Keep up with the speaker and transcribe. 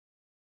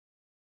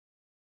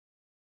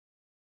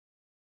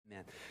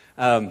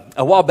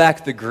A while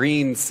back, the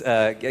Greens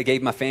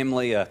gave my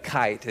family a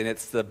kite, and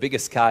it's the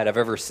biggest kite I've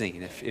ever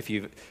seen. If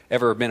you've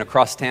ever been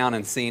across town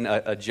and seen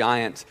a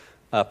giant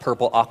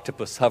purple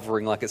octopus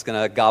hovering like it's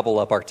going to gobble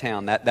up our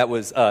town, that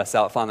was us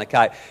out flying the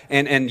kite.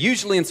 And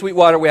usually in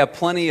Sweetwater, we have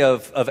plenty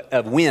of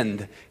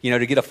wind,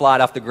 to get a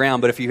flight off the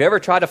ground. But if you've ever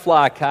tried to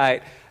fly a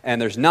kite and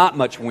there's not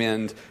much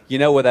wind,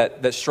 with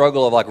that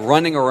struggle of like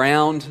running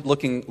around,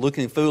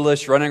 looking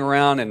foolish, running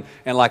around, and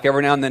like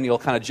every now and then you'll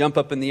kind of jump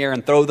up in the air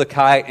and throw the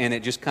kite, and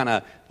it just kind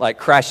of like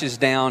crashes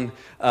down.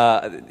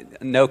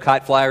 No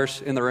kite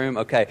flyers in the room?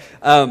 Okay.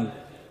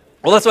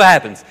 Well, that's what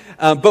happens.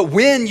 But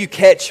when you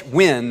catch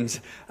wind,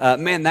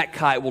 man, that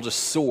kite will just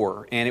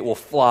soar, and it will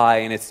fly,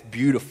 and it's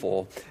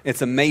beautiful.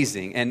 It's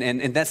amazing.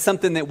 And that's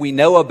something that we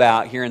know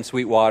about here in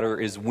Sweetwater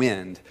is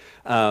wind.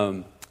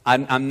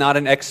 I'm not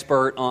an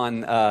expert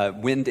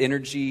on wind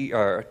energy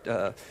or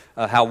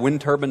how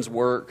wind turbines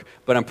work,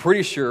 but I'm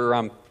totally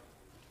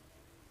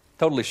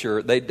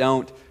sure they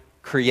don't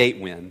create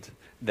wind.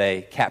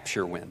 They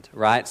capture wind,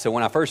 right? So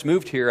when I first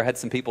moved here, I had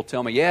some people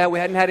tell me, we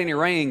hadn't had any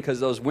rain because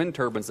those wind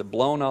turbines have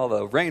blown all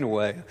the rain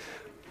away.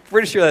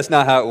 Pretty sure that's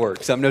not how it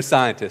works. I'm no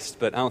scientist,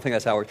 but I don't think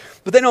that's how it works.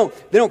 But they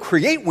don't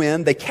create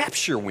wind; they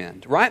capture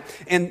wind, right?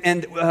 And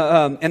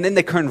then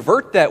they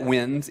convert that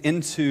wind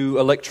into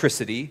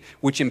electricity,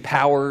 which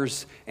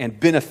empowers and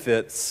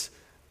benefits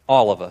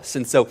all of us.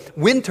 And so,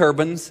 wind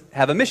turbines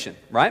have a mission,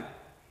 right?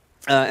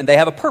 And they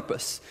have a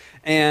purpose,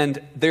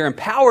 and they're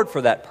empowered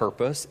for that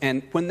purpose.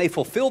 And when they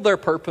fulfill their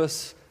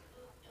purpose,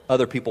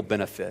 other people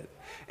benefit.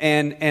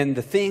 And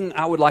the thing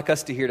I would like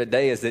us to hear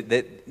today is that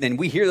and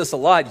we hear this a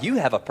lot, you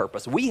have a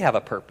purpose, we have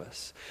a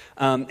purpose.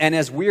 And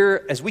as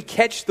we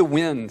catch the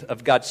wind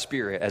of God's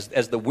Spirit,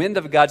 as the wind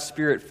of God's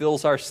Spirit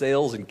fills our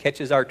sails and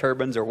catches our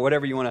turbines or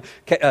whatever you want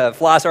to,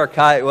 flies our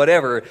kite,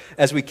 whatever,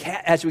 as we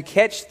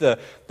catch the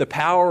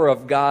power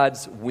of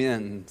God's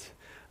wind,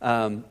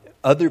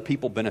 other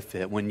people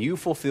benefit. When you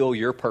fulfill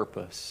your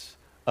purpose,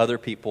 other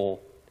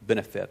people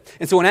benefit.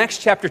 And so in Acts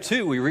chapter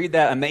 2, we read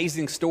that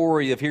amazing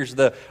story of here's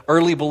the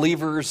early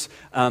believers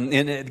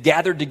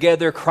gathered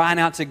together, crying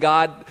out to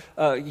God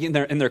in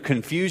their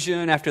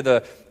confusion after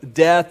the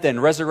death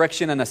and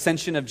resurrection and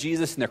ascension of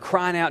Jesus. And they're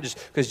crying out just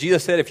because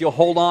Jesus said, if you'll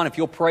hold on, if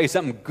you'll pray,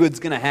 something good's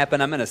going to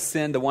happen. I'm going to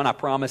send the one I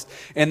promised.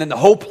 And then the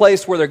whole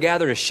place where they're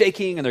gathered is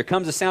shaking, and there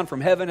comes a sound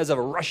from heaven as of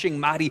a rushing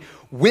mighty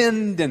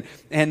wind.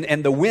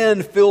 And the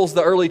wind fills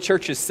the early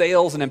church's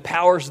sails and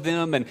empowers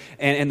them.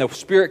 And the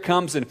Spirit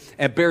comes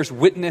and bears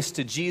witness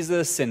to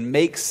Jesus and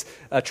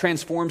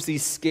transforms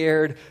these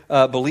scared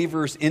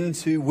believers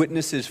into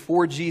witnesses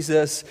for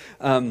Jesus.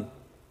 And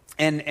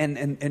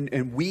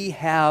we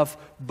have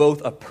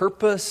both a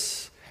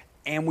purpose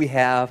and we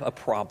have a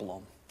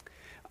problem.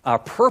 Our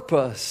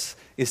purpose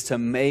is to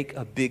make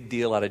a big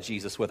deal out of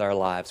Jesus with our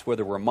lives,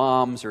 whether we're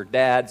moms or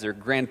dads or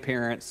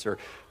grandparents or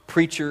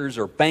preachers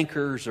or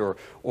bankers or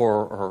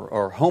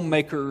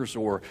homemakers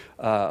or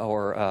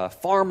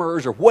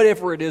farmers or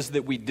whatever it is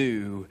that we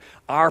do.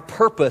 Our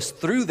purpose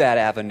through that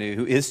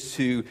avenue is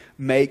to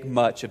make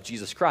much of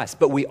Jesus Christ.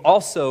 But we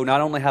also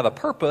not only have a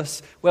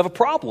purpose, we have a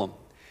problem.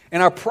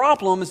 And our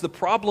problem is the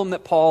problem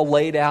that Paul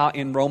laid out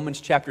in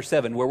Romans chapter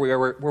 7, where we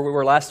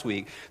were last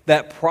week.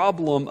 That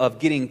problem of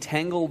getting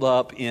tangled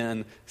up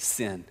in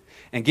sin.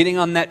 And getting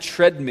on that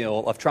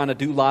treadmill of trying to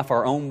do life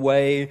our own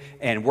way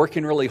and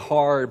working really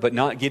hard but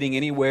not getting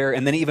anywhere.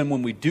 And then even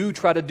when we do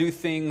try to do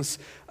things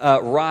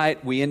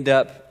right, we end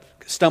up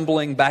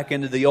stumbling back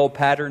into the old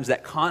patterns.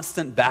 That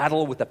constant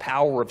battle with the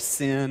power of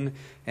sin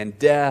and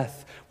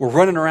death. We're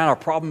running around. Our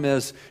problem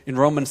is, in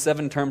Romans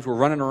 7 terms, we're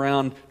running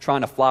around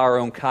trying to fly our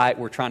own kite.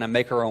 We're trying to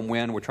make our own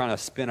wind. We're trying to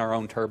spin our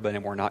own turbine,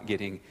 and we're not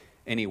getting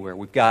anywhere.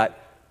 We've got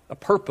a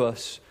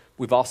purpose.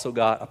 We've also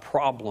got a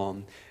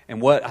problem.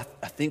 And what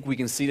I think we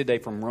can see today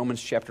from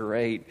Romans chapter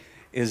 8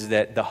 is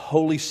that the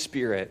Holy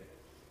Spirit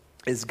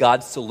is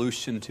God's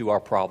solution to our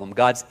problem,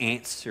 God's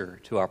answer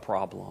to our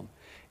problem,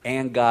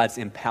 and God's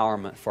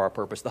empowerment for our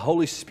purpose. The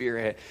Holy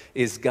Spirit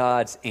is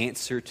God's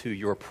answer to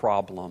your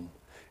problem.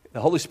 The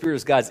Holy Spirit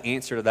is God's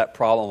answer to that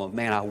problem of,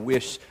 man, I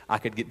wish I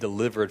could get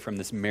delivered from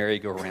this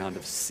merry-go-round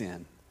of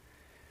sin.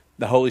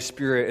 The Holy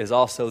Spirit is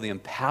also the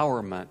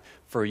empowerment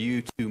for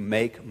you to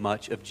make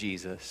much of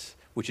Jesus,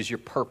 which is your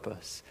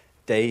purpose,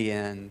 day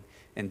in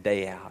and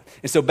day out.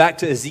 And so back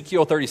to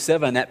Ezekiel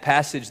 37, that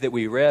passage that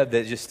we read,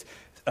 that just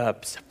a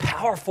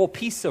powerful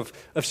piece of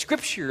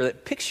Scripture,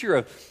 that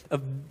picture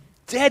of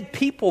dead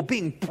people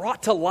being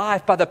brought to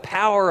life by the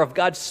power of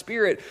God's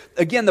Spirit.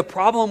 Again, the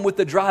problem with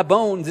the dry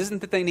bones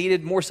isn't that they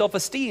needed more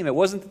self-esteem. It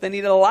wasn't that they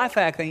needed a life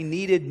hack. They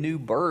needed new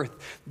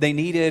birth. They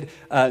needed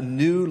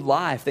new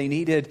life. They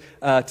needed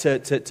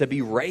to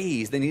be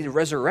raised. They needed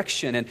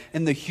resurrection.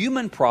 And the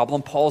human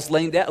problem, Paul's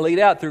laid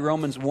out through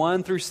Romans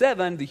 1 through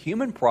 7, the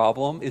human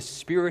problem is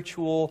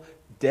spiritual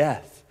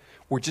death.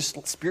 We're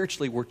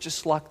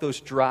just like those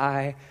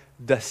dry,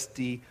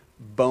 dusty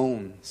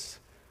bones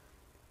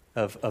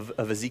of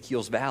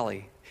Ezekiel's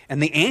valley.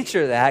 And the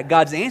answer to that,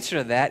 God's answer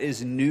to that,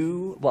 is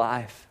new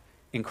life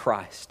in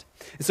Christ.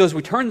 And so as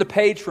we turn the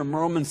page from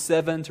Romans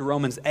 7 to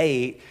Romans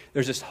 8,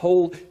 there's this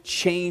whole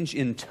change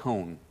in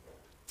tone.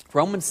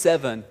 Romans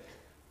 7,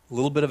 a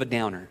little bit of a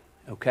downer,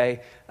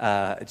 okay?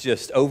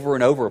 Just over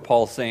and over,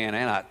 Paul's saying,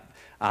 man,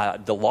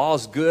 the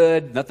law's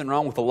good, nothing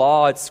wrong with the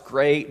law, it's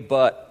great,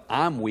 but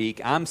I'm weak,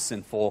 I'm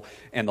sinful,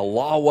 and the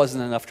law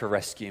wasn't enough to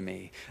rescue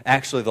me.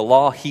 Actually, the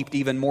law heaped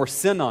even more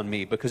sin on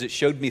me because it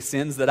showed me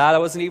sins that I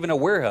wasn't even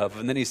aware of.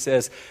 And then he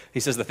says,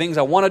 the things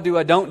I want to do,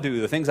 I don't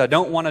do. The things I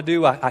don't want to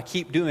do, I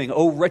keep doing.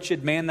 Oh,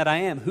 wretched man that I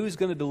am, who's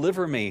going to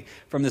deliver me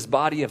from this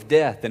body of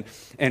death?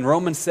 And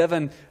Romans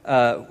 7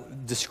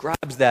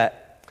 describes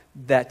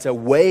that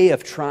way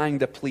of trying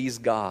to please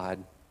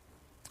God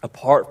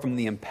apart from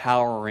the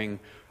empowering,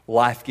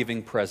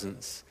 life-giving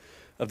presence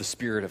of the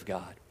Spirit of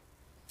God.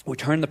 We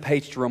turn the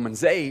page to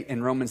Romans 8,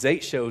 and Romans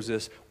 8 shows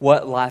us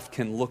what life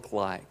can look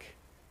like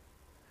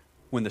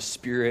when the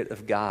Spirit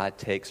of God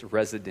takes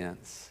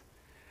residence,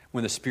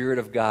 when the Spirit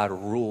of God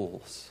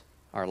rules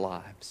our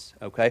lives,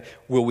 okay?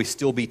 Will we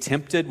still be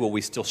tempted? Will we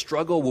still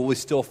struggle? Will we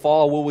still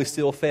fall? Will we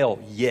still fail?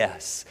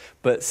 Yes,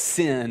 but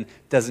sin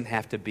doesn't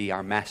have to be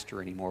our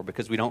master anymore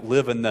because we don't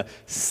live in the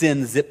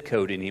sin zip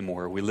code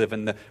anymore. We live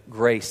in the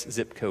grace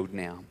zip code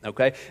now,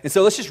 okay? And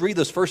so let's just read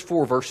those first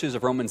 4 verses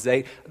of Romans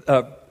 8.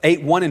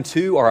 8, 1, and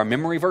 2 are our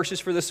memory verses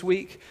for this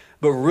week,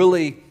 but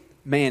really,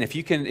 man, if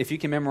you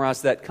can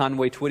memorize that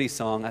Conway Twitty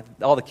song,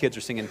 all the kids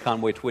are singing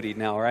Conway Twitty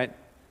now, right?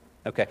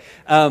 Okay.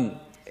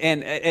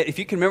 And if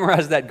you can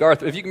memorize that,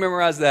 Garth, if you can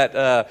memorize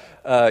that,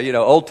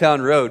 Old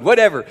Town Road,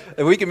 whatever,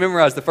 we can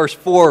memorize the first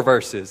 4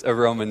 verses of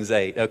Romans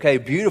 8. Okay,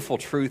 beautiful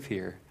truth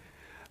here.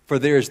 For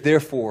there is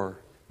therefore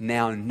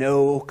now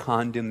no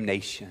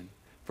condemnation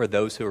for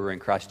those who are in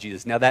Christ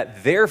Jesus. Now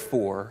that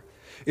therefore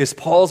is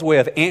Paul's way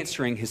of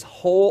answering his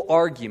whole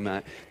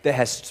argument that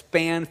has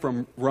spanned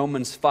from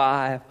Romans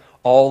 5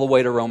 all the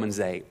way to Romans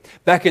 8.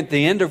 Back at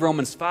the end of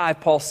Romans 5,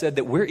 Paul said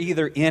that we're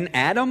either in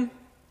Adam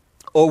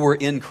or we're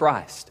in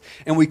Christ.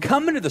 And we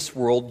come into this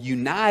world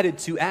united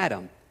to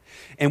Adam.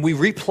 And we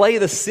replay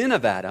the sin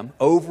of Adam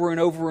over and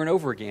over and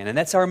over again. And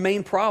that's our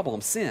main problem,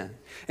 sin.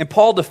 And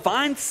Paul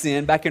defined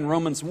sin back in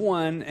Romans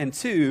 1 and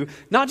 2,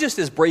 not just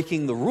as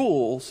breaking the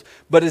rules,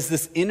 but as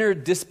this inner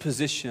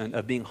disposition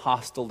of being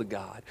hostile to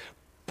God.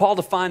 Paul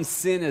defines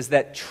sin as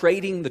that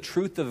trading the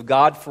truth of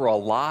God for a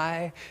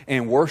lie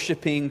and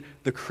worshiping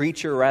the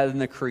creature rather than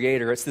the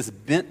Creator. It's this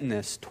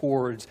bentness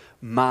towards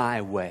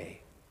my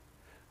way.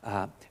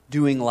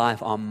 Doing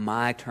life on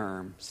my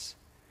terms.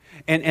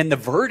 And the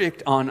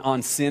verdict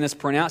on sin is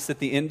pronounced at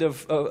the end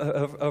of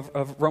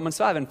Romans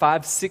 5. In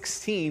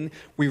 5:16,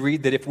 we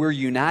read that if we're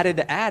united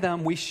to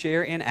Adam, we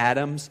share in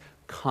Adam's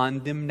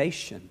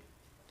condemnation.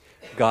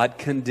 God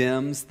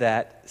condemns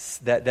that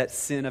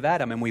sin of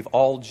Adam, and we've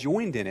all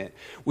joined in it.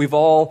 We've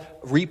all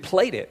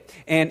replayed it.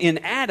 And in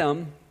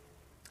Adam,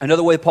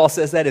 another way Paul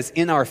says that is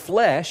in our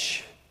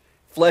flesh.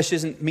 Flesh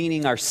isn't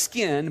meaning our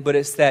skin, but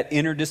it's that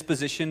inner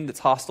disposition that's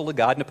hostile to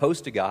God and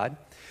opposed to God.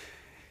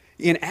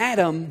 In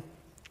Adam,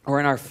 or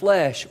in our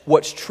flesh,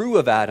 what's true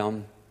of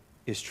Adam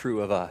is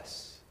true of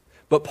us.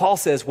 But Paul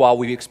says while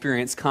we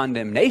experience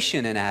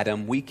condemnation in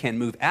Adam, we can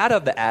move out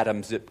of the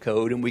Adam zip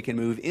code and we can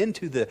move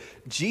into the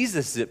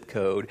Jesus zip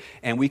code,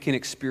 and we can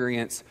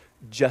experience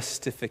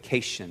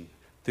justification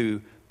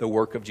through the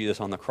work of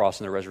Jesus on the cross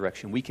and the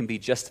resurrection. We can be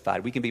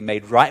justified. We can be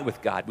made right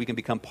with God. We can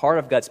become part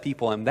of God's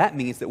people. And that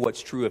means that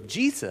what's true of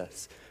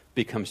Jesus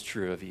becomes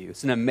true of you.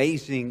 It's an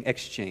amazing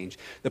exchange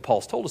that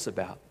Paul's told us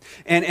about.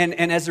 And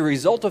as a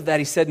result of that,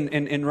 he said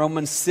in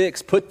Romans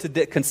 6,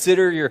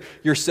 consider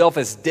yourself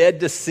as dead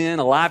to sin,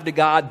 alive to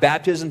God.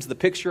 Baptism's the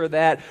picture of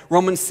that.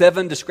 Romans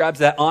 7 describes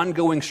that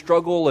ongoing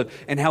struggle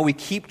and how we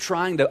keep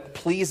trying to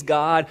please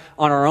God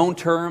on our own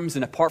terms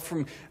and apart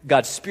from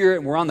God's Spirit.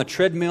 And we're on the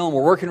treadmill and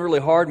we're working really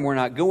hard and we're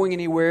not going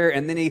anywhere.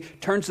 And then he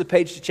turns the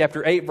page to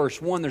chapter 8,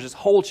 verse 1. There's this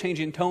whole change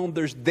in tone.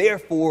 There's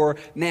therefore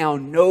now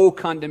no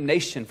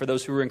condemnation for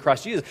those who are in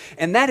Christ Jesus.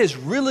 And that is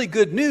really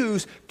good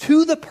news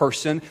to the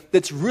person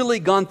that's really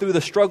gone through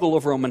the struggle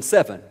of Romans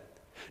 7.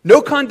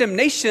 No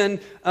condemnation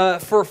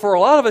for a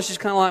lot of us is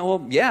kind of like,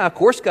 well, yeah, of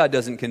course God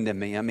doesn't condemn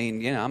me. I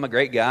mean, I'm a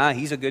great guy.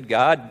 He's a good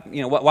God.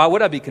 Why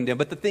would I be condemned?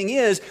 But the thing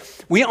is,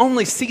 we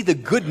only see the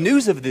good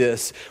news of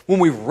this when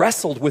we've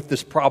wrestled with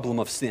this problem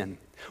of sin.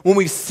 When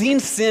we've seen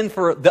sin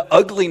for the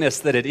ugliness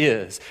that it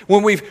is,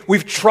 when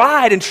we've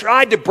tried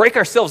to break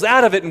ourselves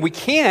out of it and we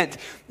can't,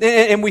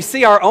 and we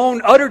see our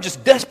own utter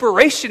just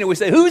desperation and we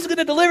say, who's going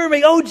to deliver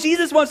me? Oh,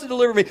 Jesus wants to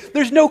deliver me.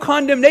 There's no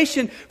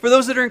condemnation for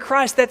those that are in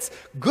Christ. That's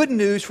good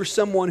news for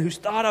someone who's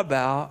thought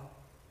about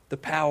the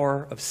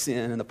power of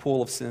sin and the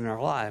pull of sin in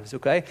our lives,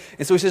 okay?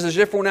 And so he says, there's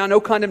therefore now no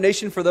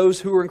condemnation for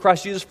those who are in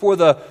Christ Jesus, for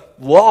the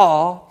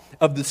law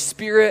of the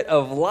Spirit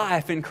of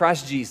life in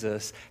Christ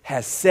Jesus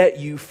has set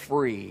you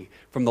free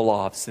from the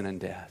law of sin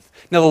and death.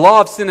 Now, the law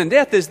of sin and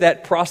death is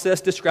that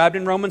process described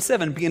in Romans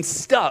 7, being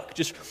stuck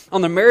just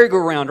on the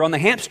merry-go-round or on the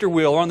hamster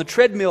wheel or on the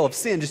treadmill of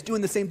sin, just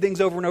doing the same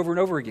things over and over and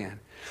over again.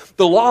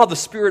 The law of the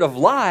Spirit of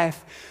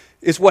life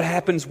is what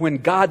happens when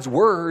God's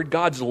word,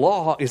 God's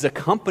law, is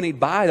accompanied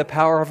by the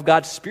power of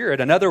God's Spirit.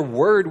 Another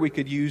word we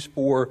could use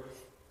for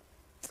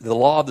the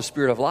law of the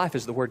Spirit of life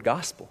is the word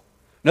gospel.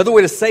 Another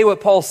way to say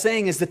what Paul's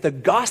saying is that the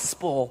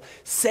gospel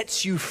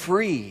sets you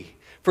free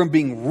from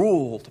being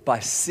ruled by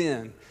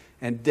sin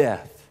and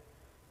death.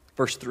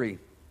 Verse 3.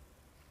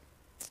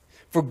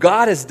 For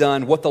God has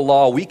done what the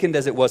law, weakened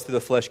as it was through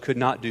the flesh, could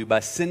not do by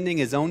sending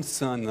his own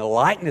Son in the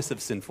likeness of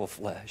sinful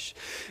flesh.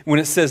 When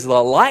it says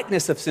the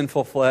likeness of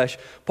sinful flesh,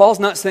 Paul's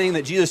not saying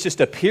that Jesus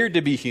just appeared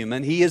to be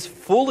human. He is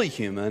fully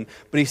human,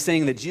 but he's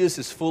saying that Jesus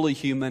is fully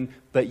human,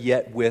 but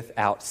yet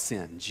without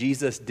sin.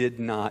 Jesus did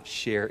not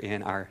share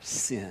in our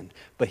sin,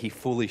 but he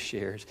fully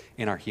shares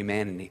in our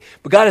humanity.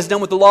 But God has done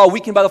what the law,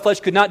 weakened by the flesh,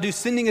 could not do,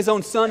 sending his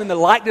own Son in the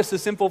likeness of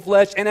sinful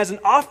flesh, and as an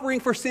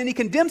offering for sin, he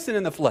condemned sin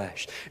in the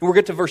flesh. And we'll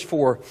get to verse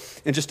 4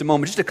 in just a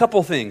moment. Just a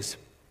couple of things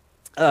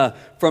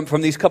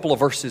from these couple of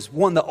verses.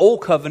 One, the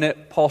old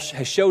covenant, Paul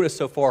has showed us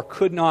so far,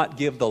 could not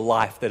give the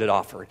life that it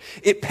offered.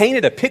 It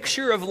painted a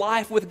picture of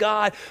life with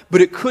God, but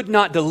it could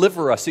not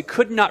deliver us. It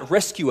could not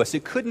rescue us.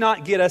 It could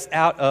not get us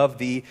out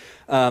of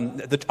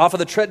off of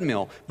the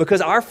treadmill because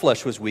our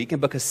flesh was weak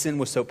and because sin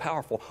was so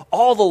powerful.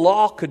 All the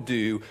law could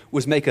do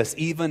was make us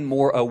even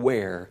more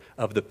aware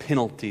of the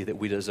penalty that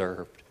we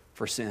deserved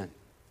for sin.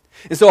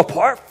 And so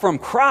apart from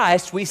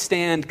Christ, we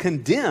stand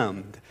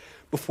condemned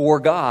before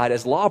God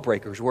as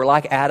lawbreakers. We're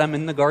like Adam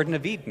in the Garden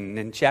of Eden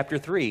in chapter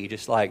 3,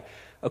 just like,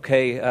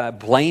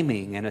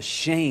 blaming and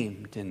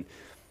ashamed and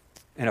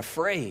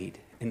afraid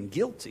and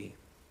guilty.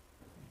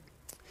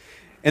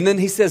 And then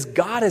he says,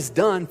 God has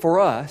done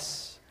for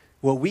us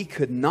what we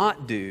could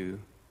not do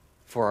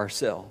for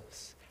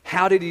ourselves.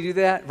 How did he do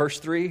that? Verse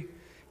 3,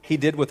 he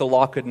did what the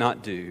law could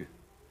not do,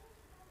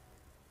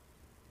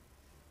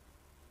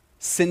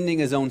 sending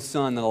his own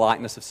Son in the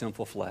likeness of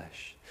sinful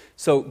flesh.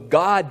 So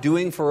God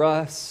doing for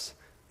us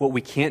what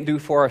we can't do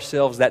for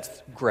ourselves,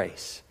 that's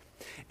grace.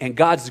 And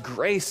God's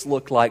grace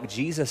looked like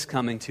Jesus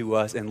coming to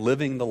us and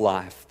living the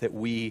life that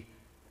we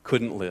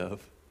couldn't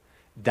live,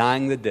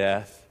 dying the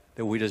death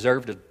that we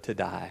deserved to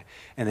die,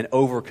 and then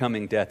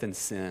overcoming death and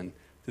sin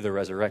through the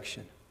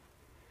resurrection.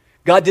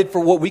 God did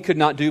for what we could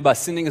not do by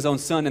sending his own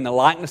Son in the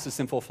likeness of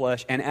sinful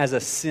flesh and as a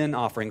sin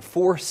offering.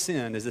 For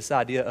sin is this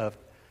idea of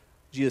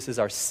Jesus is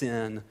our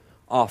sin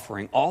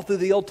offering. All through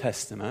the Old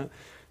Testament,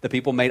 the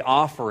people made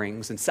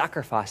offerings and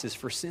sacrifices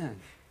for sin.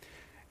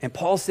 And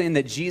Paul's saying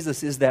that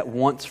Jesus is that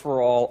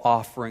once-for-all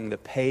offering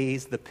that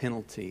pays the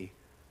penalty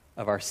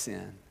of our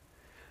sin.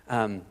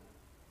 And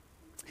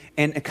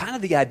kind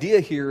of the idea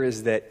here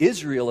is that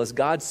Israel, as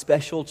God's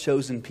special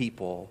chosen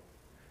people,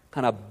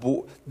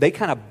 they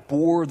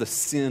bore the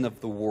sin of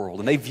the world.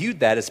 And they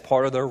viewed that as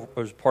part of their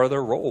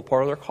role,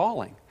 part of their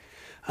calling.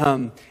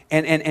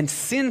 And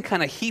sin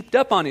kind of heaped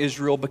up on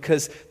Israel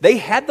because they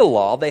had the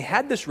law, they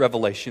had this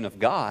revelation of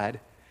God,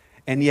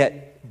 and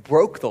yet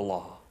broke the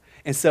law.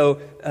 And so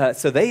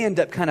they end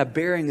up kind of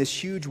bearing this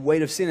huge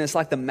weight of sin. It's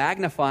like the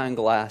magnifying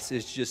glass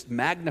is just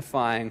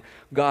magnifying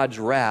God's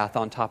wrath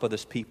on top of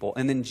this people.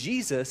 And then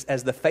Jesus,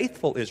 as the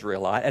faithful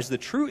Israelite, as the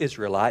true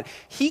Israelite,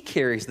 he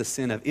carries the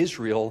sin of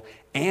Israel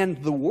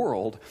and the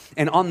world.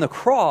 And on the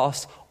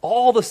cross,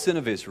 all the sin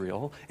of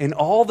Israel and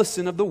all the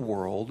sin of the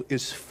world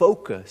is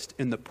focused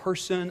in the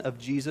person of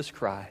Jesus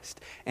Christ.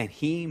 And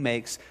he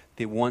makes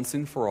the once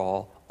and for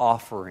all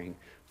offering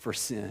for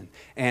sin.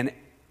 And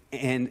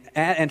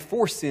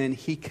for sin,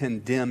 he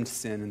condemned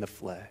sin in the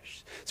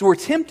flesh. So we're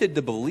tempted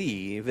to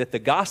believe that the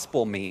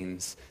gospel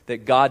means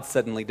that God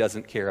suddenly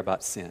doesn't care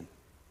about sin.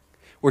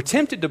 We're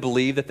tempted to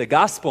believe that the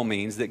gospel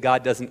means that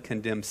God doesn't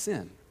condemn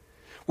sin.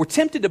 We're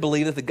tempted to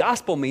believe that the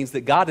gospel means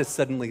that God is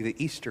suddenly the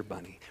Easter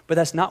bunny. But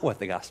that's not what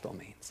the gospel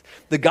means.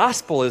 The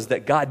gospel is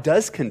that God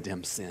does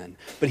condemn sin,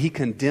 but he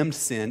condemned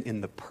sin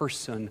in the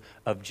person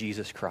of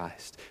Jesus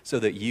Christ so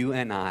that you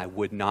and I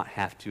would not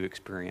have to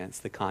experience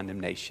the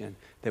condemnation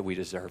that we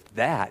deserve.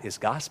 That is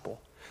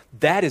gospel.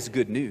 That is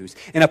good news.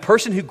 And a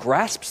person who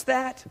grasps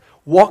that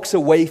walks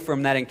away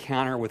from that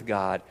encounter with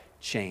God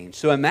changed.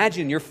 So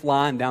imagine you're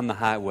flying down the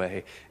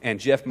highway and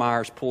Jeff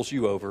Myers pulls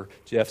you over.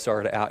 Jeff,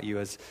 sorry to out you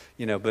as,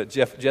 but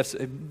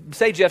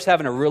say Jeff's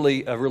having a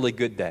really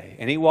good day.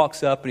 And he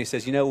walks up and he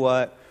says, you know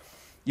what?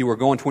 You were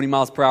going 20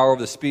 miles per hour over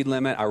the speed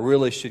limit. I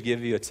really should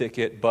give you a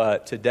ticket.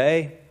 But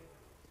today,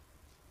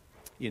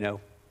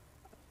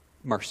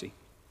 mercy.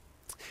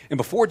 And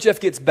before Jeff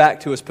gets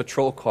back to his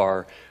patrol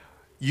car,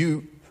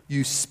 you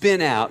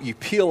spin out, you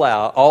peel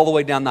out all the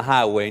way down the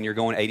highway and you're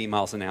going 80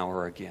 miles an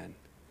hour again.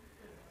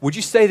 Would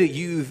you say that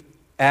you've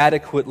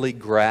adequately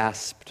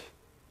grasped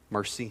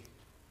mercy?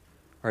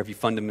 Or have you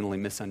fundamentally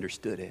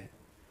misunderstood it?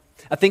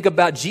 I think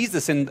about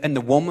Jesus and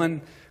the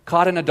woman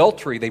caught in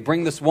adultery. They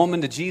bring this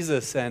woman to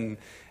Jesus and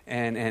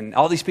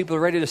all these people are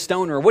ready to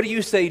stone her. What do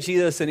you say,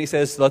 Jesus? And he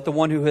says, let the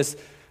one who has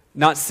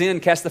not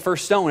sinned cast the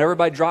first stone.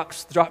 Everybody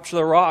drops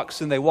the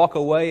rocks and they walk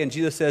away. And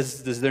Jesus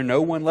says, is there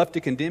no one left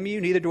to condemn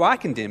you? Neither do I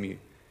condemn you.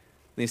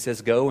 And he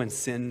says, go and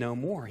sin no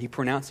more. He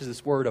pronounces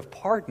this word of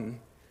pardon.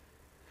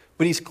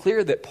 But he's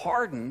clear that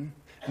pardon,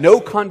 no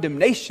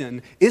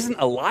condemnation, isn't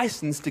a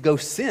license to go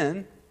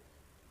sin.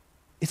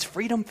 It's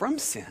freedom from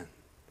sin.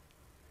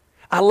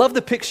 I love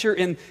the picture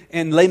in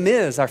Les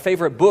Mis, our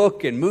favorite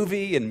book and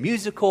movie and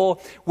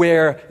musical,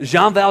 where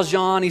Jean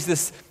Valjean, he's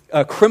this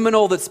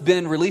criminal that's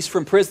been released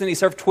from prison. He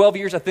served 12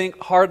 years, I think,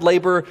 hard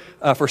labor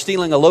for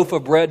stealing a loaf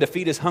of bread to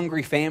feed his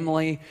hungry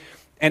family.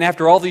 And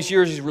after all these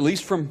years, he's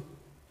released from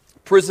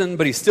prison,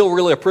 but he's still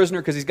really a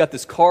prisoner because he's got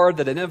this card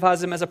that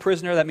identifies him as a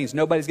prisoner. That means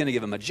nobody's going to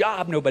give him a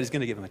job. Nobody's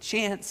going to give him a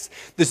chance.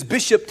 This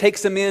bishop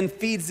takes him in,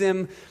 feeds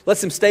him,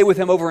 lets him stay with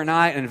him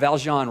overnight, and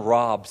Valjean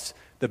robs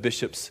the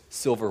bishop's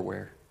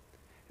silverware.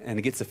 And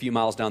he gets a few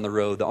miles down the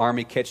road. The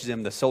army catches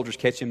him. The soldiers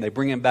catch him. They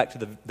bring him back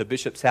to the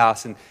bishop's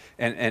house, and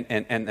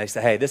they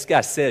say, hey, this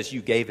guy says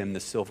you gave him the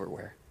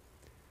silverware.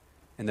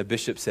 And the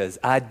bishop says,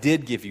 I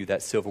did give you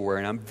that silverware,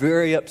 and I'm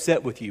very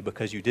upset with you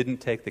because you didn't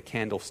take the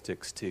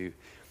candlesticks too.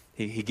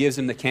 He gives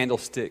him the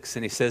candlesticks,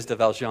 and he says to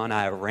Valjean,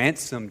 I have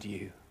ransomed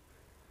you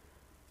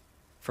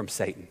from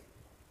Satan.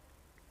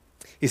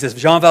 He says,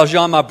 Jean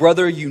Valjean, my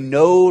brother, you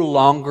no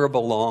longer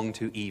belong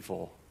to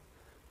evil,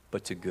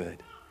 but to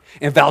good.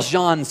 And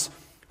Valjean's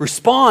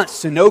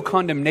response to no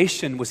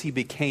condemnation was he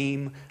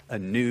became a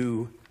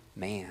new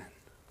man.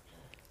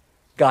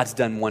 God's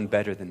done one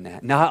better than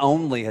that. Not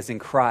only has in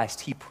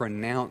Christ he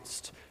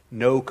pronounced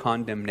no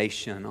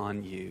condemnation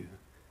on you,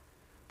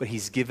 but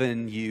he's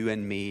given you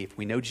and me, if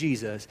we know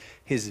Jesus,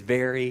 his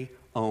very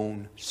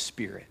own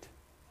Spirit.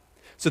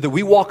 So that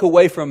we walk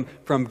away from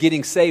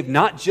getting saved,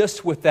 not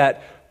just with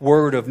that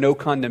word of no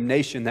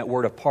condemnation, that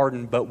word of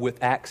pardon, but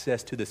with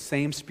access to the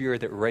same Spirit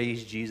that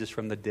raised Jesus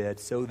from the dead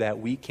so that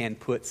we can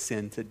put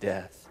sin to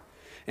death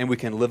and we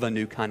can live a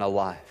new kind of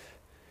life.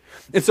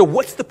 And so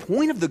what's the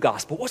point of the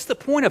gospel? What's the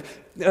point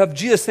of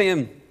Jesus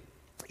saying,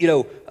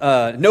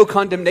 no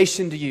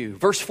condemnation to you?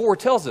 Verse 4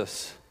 tells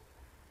us,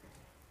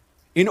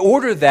 in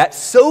order that,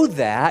 so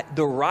that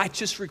the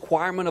righteous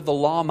requirement of the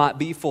law might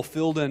be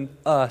fulfilled in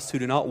us who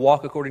do not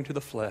walk according to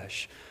the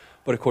flesh,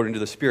 but according to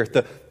the Spirit.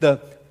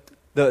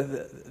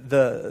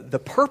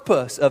 The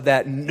purpose of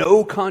that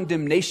no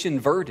condemnation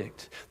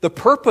verdict, the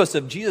purpose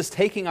of Jesus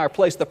taking our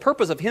place, the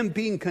purpose of him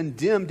being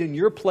condemned in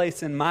your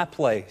place and my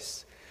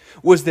place,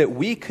 was that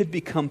we could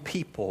become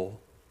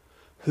people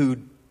who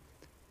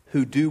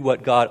do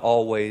what God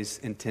always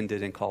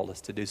intended and called us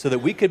to do. So that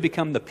we could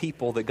become the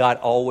people that God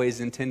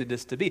always intended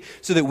us to be.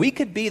 So that we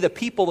could be the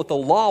people that the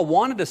law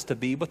wanted us to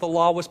be, but the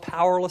law was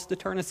powerless to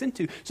turn us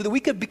into. So that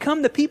we could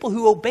become the people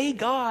who obey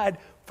God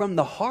from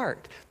the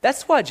heart.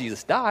 That's why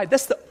Jesus died.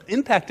 That's the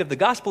impact of the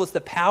gospel. It's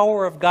the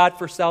power of God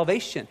for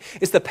salvation.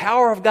 It's the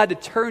power of God to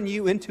turn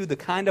you into the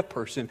kind of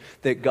person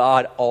that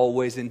God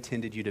always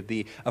intended you to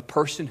be. A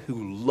person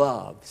who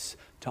loves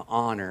to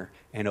honor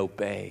and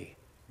obey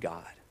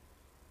God.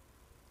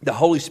 The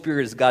Holy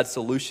Spirit is God's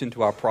solution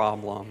to our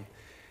problem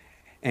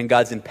and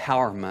God's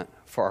empowerment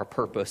for our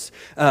purpose.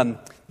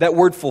 That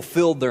word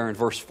fulfilled there in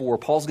verse 4,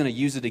 Paul's going to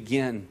use it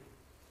again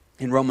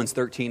in Romans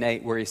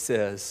 13:8 where he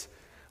says,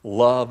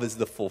 love is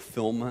the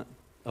fulfillment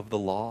of the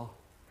law.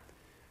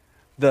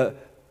 The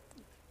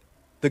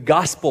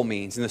gospel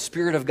means, and the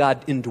Spirit of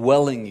God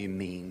indwelling you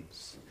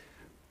means,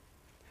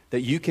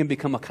 that you can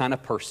become a kind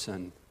of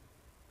person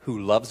who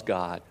loves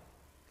God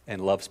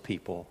and loves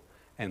people.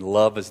 And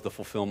love is the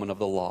fulfillment of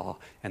the law.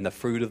 And the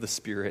fruit of the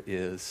Spirit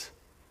is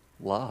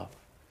love.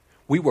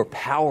 We were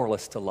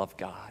powerless to love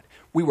God.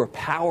 We were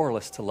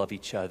powerless to love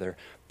each other.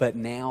 But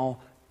now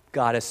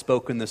God has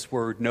spoken this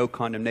word, no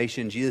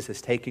condemnation. Jesus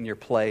has taken your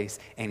place,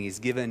 and he's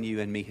given you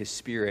and me his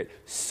Spirit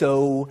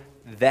so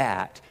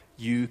that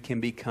I can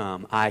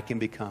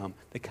become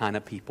the kind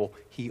of people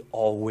he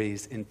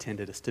always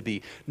intended us to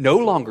be. No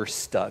longer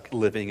stuck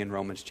living in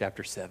Romans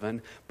chapter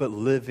 7, but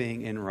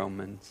living in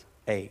Romans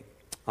 8.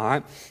 All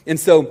right? And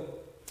so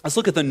let's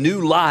look at the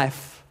new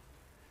life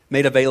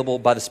made available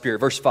by the Spirit.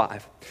 Verse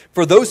 5.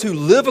 For those who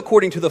live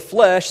according to the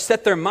flesh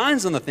set their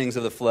minds on the things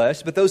of the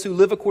flesh, but those who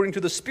live according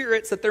to the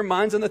Spirit set their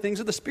minds on the things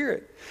of the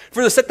Spirit.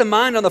 For to set the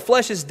mind on the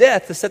flesh is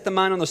death, to set the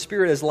mind on the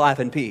Spirit is life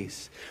and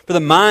peace. For the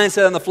mind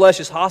set on the flesh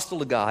is hostile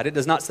to God. It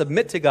does not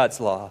submit to God's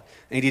law.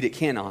 Indeed, it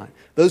cannot.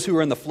 Those who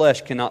are in the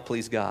flesh cannot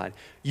please God.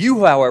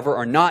 You, however,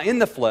 are not in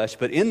the flesh,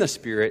 but in the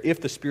Spirit,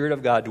 if the Spirit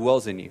of God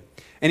dwells in you.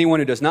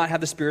 Anyone who does not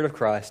have the Spirit of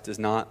Christ does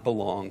not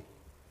belong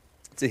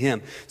to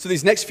him. So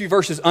these next few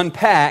verses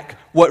unpack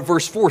what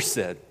verse 4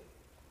 said.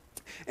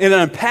 And it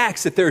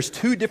unpacks that there's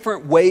two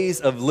different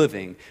ways of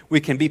living. We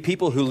can be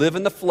people who live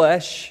in the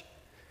flesh,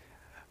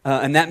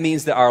 and that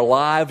means that our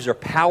lives are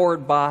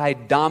powered by,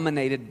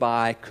 dominated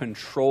by,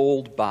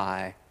 controlled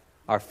by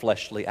our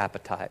fleshly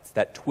appetites,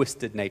 that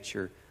twisted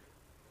nature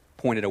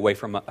pointed away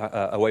from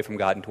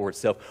God and towards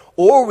self.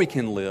 Or we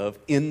can live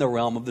in the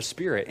realm of the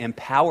Spirit,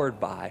 empowered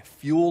by,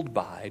 fueled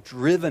by,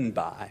 driven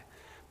by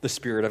the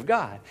Spirit of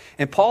God.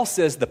 And Paul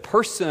says the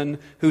person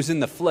who's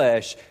in the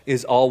flesh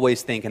is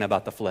always thinking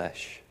about the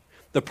flesh.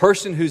 The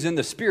person who's in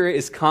the Spirit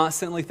is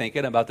constantly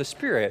thinking about the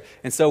Spirit.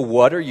 And so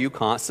what are you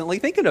constantly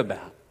thinking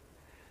about?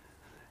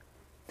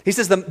 He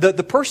says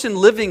the person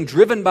living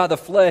driven by the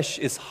flesh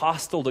is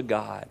hostile to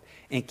God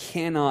and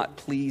cannot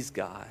please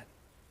God.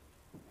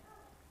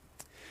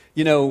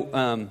 You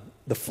know,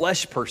 the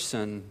flesh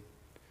person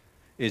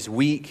is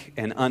weak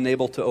and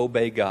unable to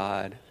obey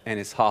God and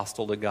is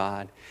hostile to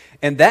God.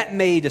 And that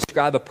may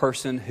describe a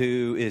person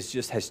who has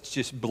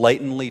just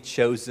blatantly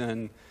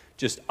chosen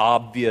just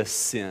obvious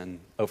sin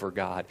over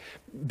God.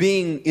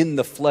 Being in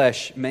the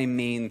flesh may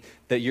mean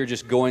that you're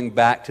just going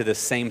back to the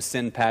same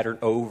sin pattern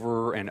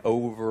over and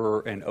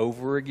over and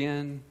over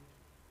again.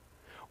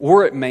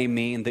 Or it may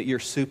mean that you're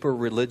super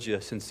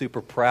religious and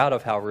super proud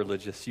of how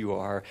religious you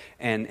are.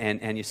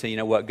 And you say, you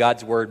know what,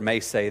 God's word may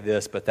say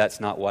this, but that's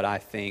not what I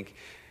think.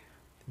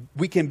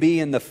 We can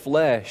be in the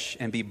flesh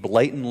and be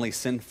blatantly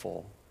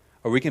sinful.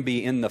 Or we can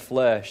be in the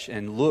flesh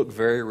and look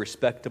very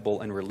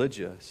respectable and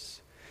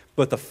religious.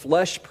 But the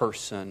flesh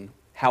person,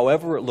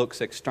 however it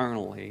looks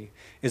externally,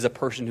 is a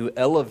person who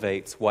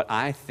elevates what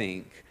I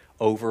think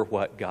over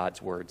what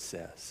God's word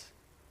says.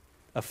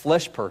 A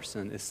flesh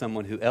person is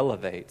someone who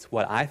elevates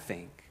what I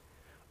think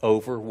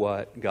over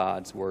what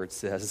God's word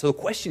says. And so the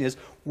question is,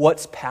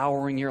 what's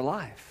powering your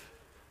life?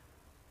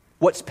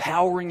 What's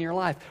powering your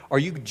life? Are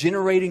you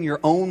generating your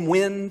own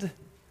wind?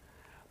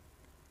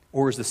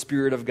 Or is the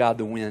Spirit of God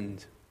the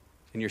wind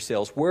in your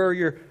sails? Where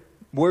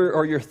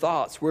are your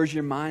thoughts? Where's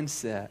your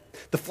mindset?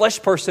 The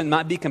flesh person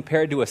might be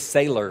compared to a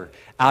sailor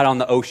out on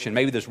the ocean.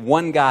 Maybe there's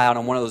one guy out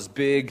on one of those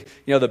big,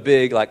 the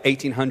big like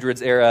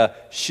 1800s era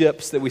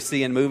ships that we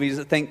see in movies.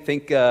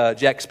 Think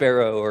Jack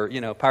Sparrow or,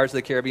 Pirates of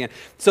the Caribbean.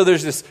 So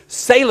there's this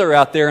sailor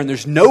out there and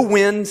there's no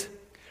wind,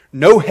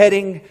 no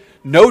heading,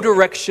 no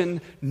direction,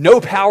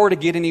 no power to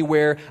get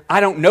anywhere.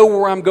 I don't know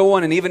where I'm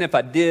going, and even if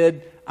I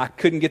did, I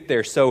couldn't get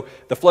there. So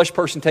the flesh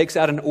person takes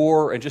out an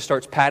oar and just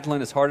starts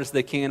paddling as hard as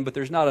they can, but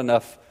there's not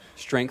enough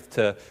strength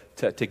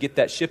to get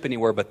that ship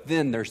anywhere. But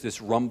then there's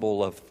this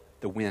rumble of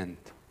the wind,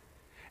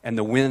 and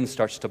the wind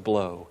starts to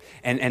blow.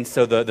 And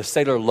so the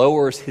sailor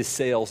lowers his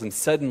sails, and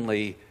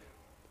suddenly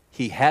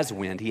he has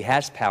wind, he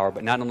has power.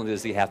 But not only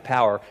does he have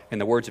power, in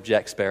the words of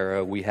Jack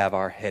Sparrow, we have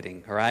our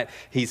heading, all right?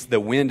 The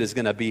wind is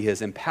going to be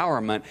his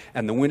empowerment,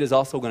 and the wind is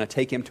also going to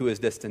take him to his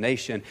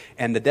destination.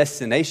 And the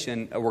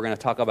destination we're going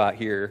to talk about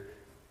here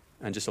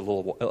in just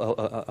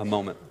a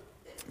moment.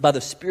 By the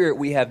Spirit,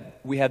 we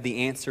have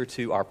the answer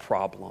to our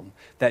problem,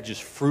 that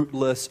just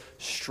fruitless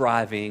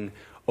striving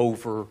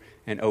over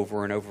and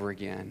over and over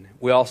again.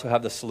 We also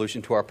have the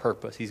solution to our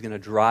purpose. He's going to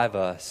drive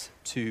us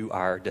to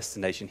our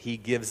destination. He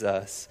gives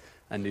us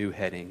a new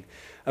heading.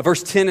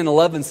 Verse 10 and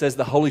 11 says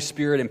the Holy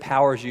Spirit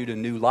empowers you to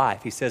new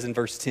life. He says in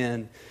verse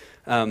 10,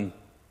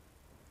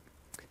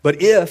 but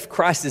if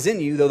Christ is in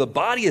you, though the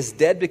body is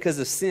dead because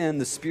of sin,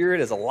 the Spirit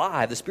is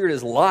alive. The Spirit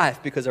is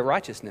life because of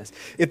righteousness.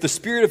 If the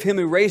Spirit of him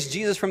who raised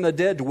Jesus from the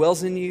dead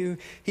dwells in you,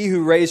 he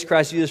who raised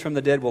Christ Jesus from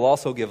the dead will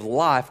also give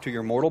life to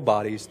your mortal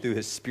bodies through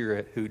his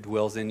Spirit who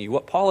dwells in you.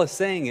 What Paul is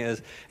saying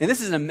is, and this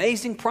is an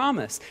amazing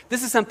promise,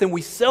 this is something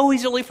we so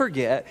easily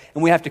forget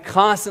and we have to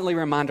constantly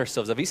remind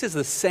ourselves of. He says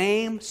the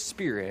same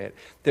Spirit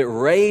that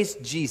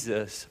raised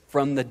Jesus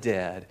from the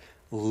dead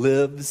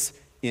lives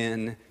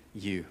in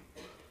you.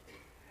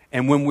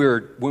 And when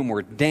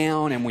we're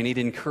down and we need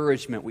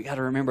encouragement, we got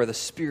to remember the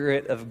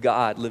Spirit of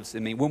God lives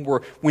in me.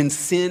 When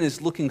sin is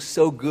looking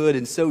so good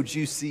and so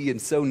juicy and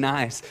so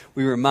nice,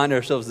 we remind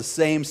ourselves the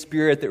same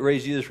Spirit that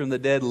raised Jesus from the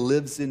dead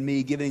lives in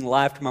me, giving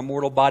life to my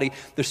mortal body.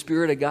 The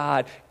Spirit of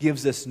God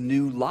gives us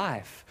new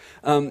life,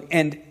 and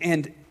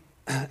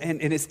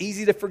it's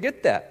easy to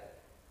forget that.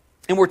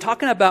 And we're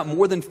talking about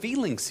more than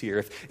feelings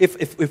here.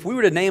 If we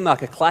were to name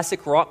like a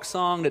classic rock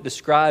song that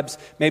describes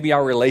maybe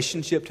our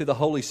relationship to the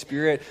Holy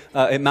Spirit,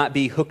 it might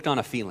be Hooked on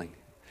a Feeling.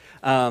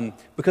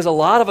 Because a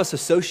lot of us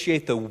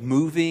associate the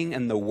moving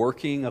and the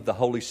working of the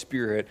Holy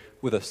Spirit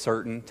with a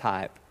certain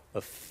type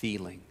of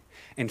feeling.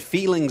 And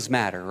feelings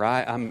matter,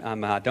 right?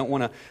 I don't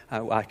want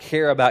to. I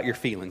care about your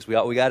feelings. We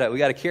got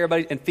to care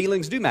about it, and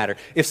feelings do matter.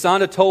 If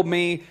Sonda told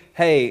me,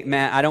 "Hey,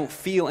 Matt, I don't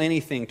feel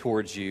anything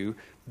towards you,"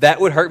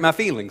 that would hurt my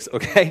feelings,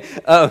 okay?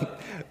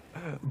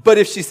 But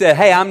if she said,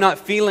 "Hey, I'm not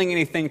feeling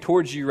anything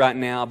towards you right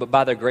now, but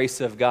by the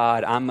grace of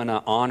God, I'm going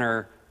to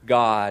honor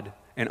God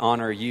and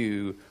honor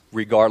you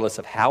regardless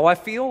of how I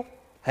feel,"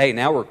 hey,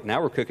 now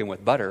we're cooking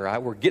with butter,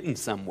 right? We're getting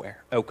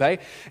somewhere, okay?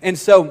 And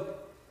so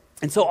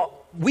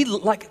we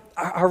like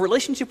our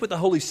relationship with the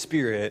Holy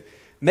Spirit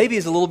maybe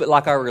is a little bit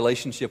like our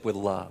relationship with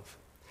love.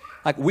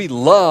 Like we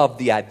love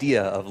the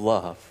idea of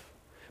love,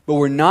 but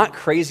we're not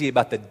crazy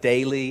about the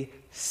daily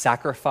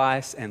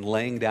sacrifice and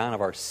laying down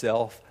of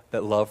ourself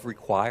that love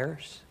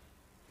requires.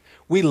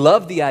 We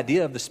love the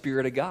idea of the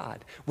Spirit of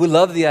God. We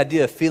love the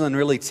idea of feeling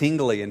really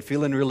tingly and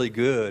feeling really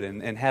good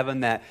and having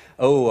that,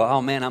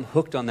 oh man, I'm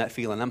hooked on that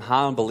feeling. I'm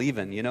high on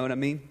believing, you know what I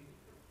mean?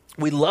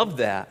 We love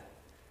that.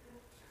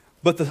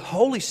 But the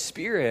Holy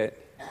Spirit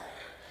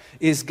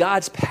is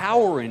God's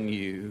power in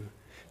you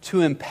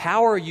to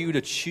empower you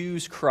to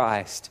choose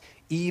Christ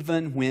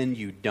even when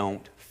you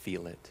don't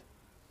feel it.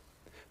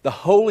 The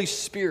Holy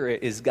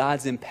Spirit is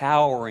God's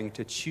empowering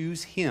to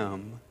choose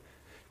Him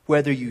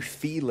whether you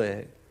feel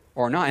it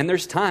or not. And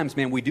there's times,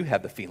 man, we do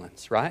have the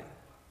feelings, right?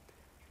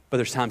 But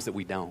there's times that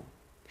we don't.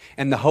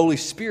 And the Holy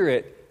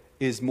Spirit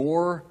is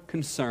more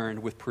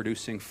concerned with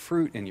producing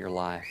fruit in your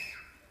life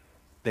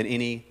than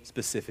any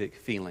specific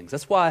feelings.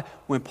 That's why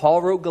when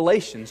Paul wrote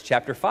Galatians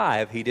chapter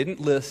 5, he didn't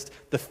list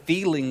the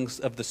feelings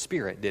of the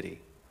Spirit, did he?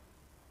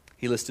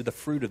 He listed the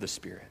fruit of the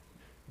Spirit.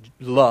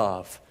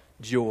 Love,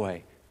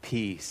 joy,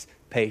 peace,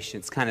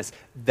 patience, kindness.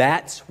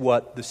 That's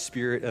what the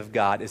Spirit of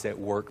God is at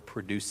work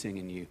producing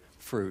in you,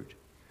 fruit.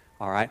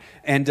 All right?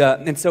 And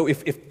so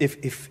if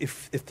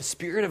the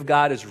Spirit of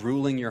God is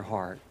ruling your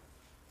heart,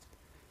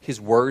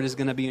 His Word is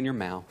going to be in your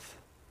mouth,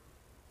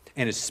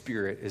 and His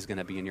Spirit is going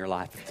to be in your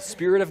life. If the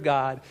Spirit of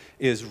God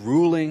is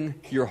ruling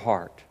your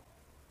heart,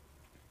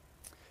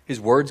 His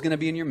Word's going to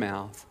be in your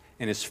mouth,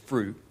 and His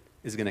fruit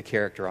is going to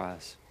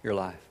characterize your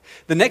life.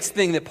 The next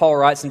thing that Paul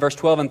writes in verse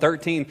 12 and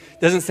 13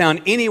 doesn't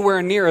sound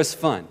anywhere near as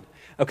fun.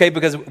 Okay,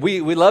 because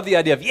we love the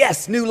idea of,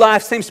 yes, new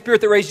life, same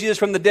Spirit that raised Jesus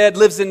from the dead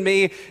lives in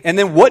me. And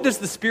then what does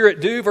the Spirit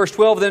do? Verse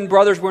 12, then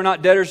brothers, we're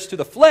not debtors to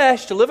the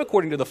flesh, to live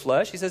according to the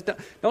flesh. He says, don't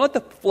let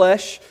the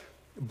flesh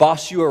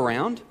boss you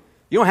around.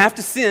 You don't have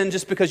to sin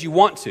just because you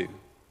want to.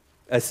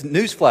 That's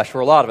newsflash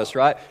for a lot of us,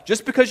 right?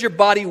 Just because your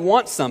body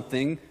wants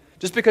something,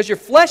 just because your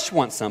flesh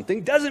wants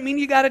something, doesn't mean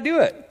you got to do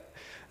it.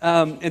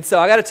 And so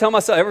I got to tell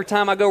myself every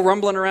time I go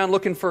rumbling around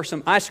looking for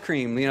some ice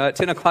cream, at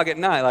 10 o'clock at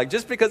night, like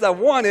just because I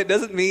want it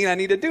doesn't mean I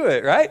need to do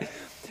it, right?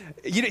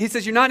 He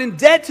says you're not in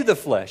debt to the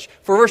flesh.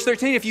 For verse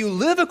 13, if you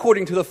live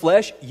according to the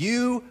flesh,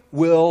 you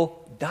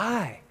will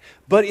die.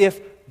 But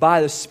if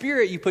by the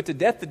Spirit you put to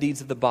death the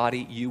deeds of the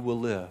body, you will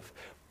live.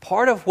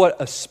 Part of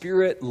what a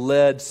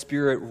Spirit-led,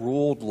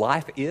 Spirit-ruled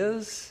life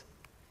is,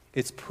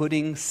 it's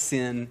putting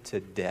sin to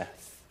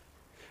death.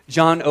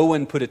 John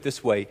Owen put it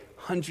this way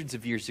hundreds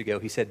of years ago.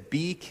 He said,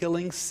 be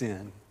killing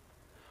sin,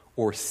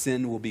 or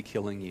sin will be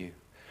killing you.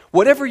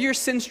 Whatever your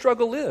sin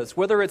struggle is,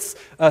 whether it's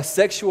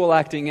sexual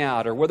acting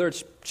out, or whether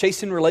it's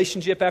chasing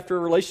relationship after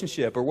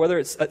relationship, or whether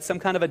it's some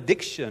kind of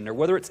addiction, or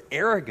whether it's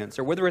arrogance,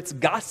 or whether it's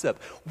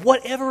gossip,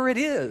 whatever it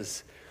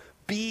is,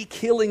 be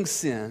killing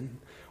sin,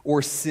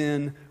 or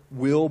sin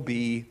will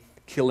be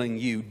killing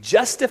you.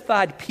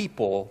 Justified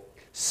people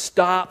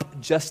stop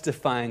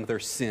justifying their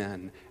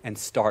sin and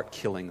start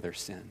killing their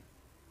sin.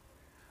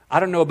 I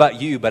don't know about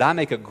you, but I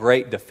make a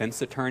great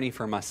defense attorney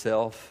for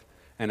myself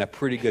and a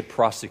pretty good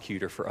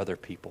prosecutor for other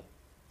people.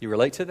 You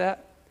relate to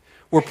that?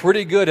 We're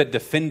pretty good at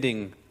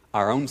defending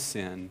our own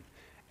sin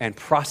and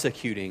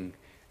prosecuting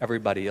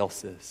everybody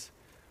else's.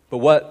 But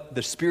what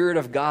the Spirit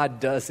of God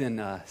does in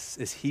us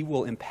is He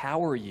will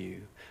empower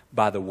you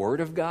by the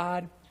Word of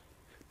God,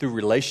 through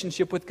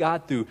relationship with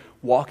God, through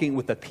walking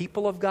with the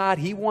people of God.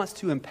 He wants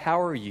to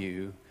empower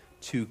you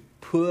to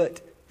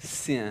put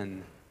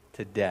sin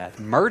to death.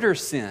 Murder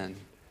sin,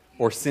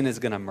 or sin is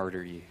going to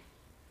murder you.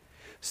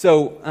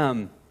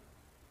 So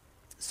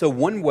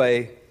one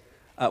way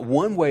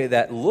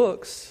that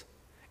looks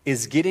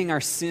is getting our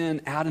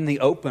sin out in the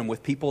open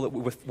with people,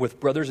 with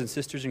brothers and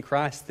sisters in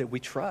Christ that we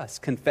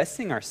trust.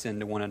 Confessing our sin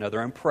to one another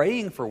and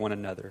praying for one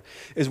another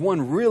is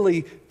one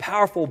really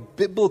powerful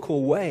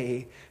biblical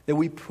way that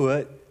we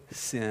put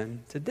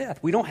sin to death.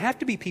 We don't have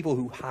to be people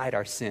who hide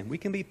our sin. We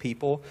can be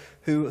people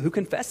who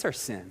confess our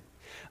sin.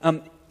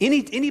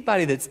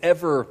 Anybody that's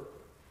ever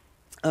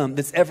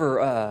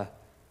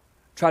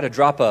try to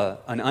drop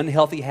an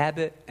unhealthy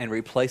habit and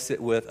replace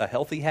it with a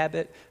healthy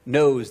habit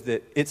knows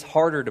that it's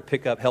harder to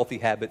pick up healthy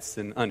habits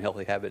than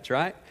unhealthy habits,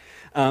 right?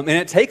 And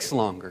it takes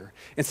longer.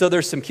 And so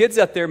there's some kids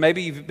out there,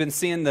 maybe you've been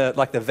seeing the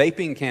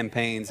vaping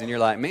campaigns, and you're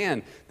like,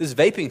 man, this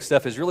vaping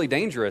stuff is really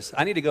dangerous.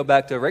 I need to go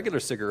back to regular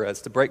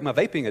cigarettes to break my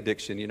vaping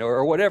addiction,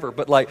 or whatever.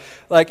 But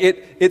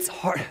it's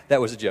hard. That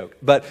was a joke.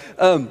 But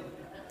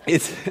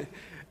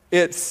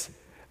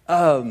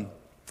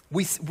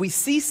we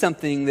see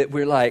something that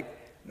we're like,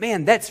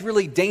 man, that's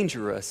really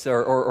dangerous,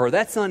 or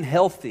that's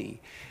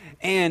unhealthy.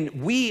 And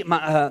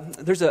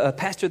there's a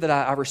pastor that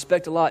I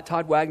respect a lot,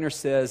 Todd Wagner,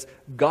 says,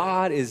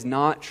 God is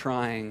not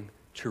trying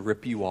to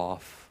rip you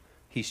off.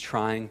 He's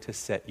trying to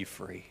set you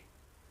free.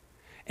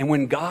 And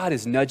when God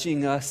is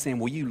nudging us, saying,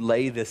 will you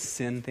lay this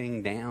sin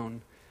thing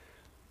down?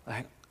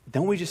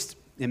 Don't we just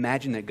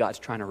imagine that God's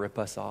trying to rip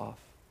us off?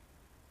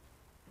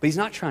 But He's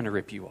not trying to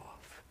rip you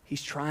off.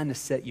 He's trying to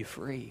set you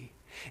free.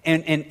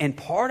 And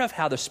part of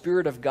how the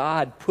Spirit of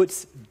God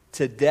puts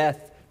to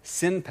death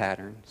sin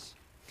patterns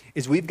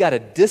is we've got to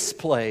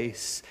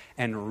displace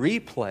and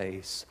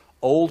replace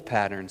old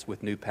patterns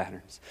with new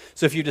patterns.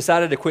 So if you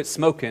decided to quit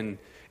smoking,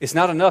 it's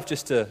not enough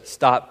just to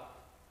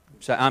stop,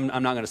 say, I'm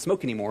not going to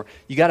smoke anymore.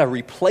 You got to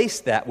replace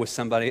that with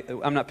somebody.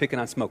 I'm not picking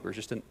on smokers,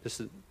 just an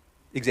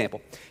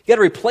example. You got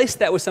to replace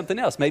that with something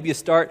else. Maybe you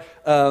start,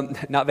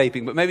 not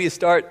vaping, but maybe you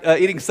start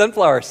eating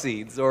sunflower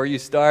seeds, or you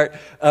start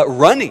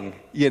running,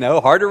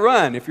 hard to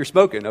run if you're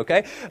smoking,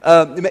 okay?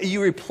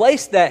 You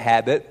replace that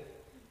habit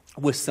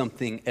with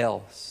something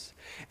else.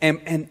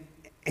 And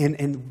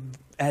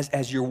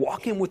as you're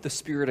walking with the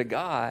Spirit of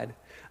God,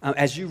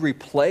 as you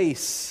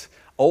replace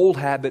old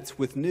habits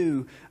with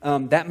new,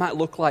 that might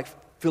look like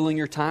filling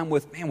your time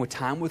with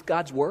time with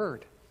God's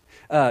Word.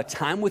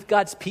 time with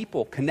God's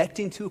people,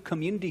 connecting to a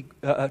community,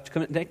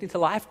 connecting to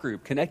life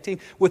group, connecting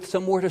with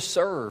somewhere to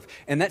serve.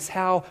 And that's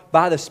how,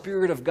 by the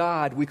Spirit of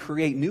God, we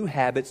create new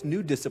habits,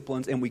 new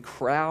disciplines, and we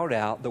crowd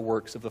out the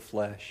works of the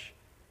flesh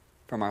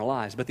from our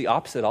lives. But the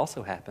opposite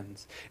also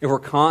happens. If we're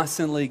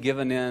constantly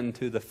giving in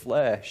to the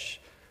flesh,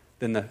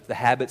 then the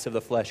habits of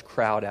the flesh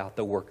crowd out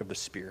the work of the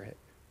Spirit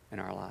in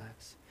our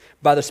lives.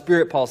 By the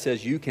Spirit, Paul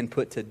says, you can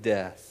put to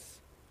death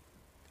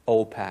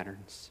old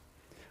patterns.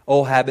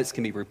 Old habits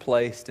can be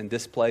replaced and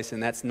displaced,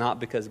 and that's not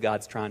because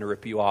God's trying to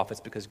rip you off. It's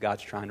because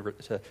God's trying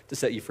to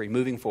set you free.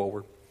 Moving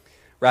forward,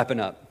 wrapping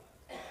up,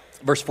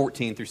 verse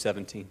 14 through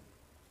 17.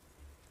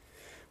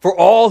 For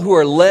all who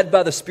are led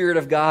by the Spirit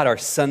of God are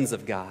sons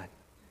of God.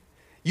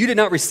 You did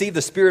not receive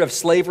the spirit of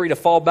slavery to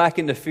fall back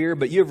into fear,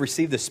 but you have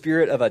received the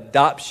spirit of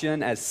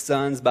adoption as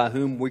sons, by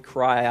whom we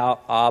cry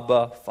out,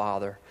 Abba,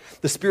 Father.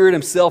 The Spirit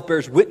himself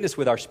bears witness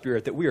with our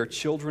spirit that we are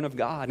children of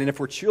God. And if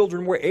we're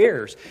children, we're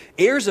heirs,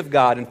 heirs of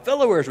God and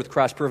fellow heirs with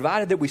Christ,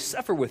 provided that we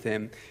suffer with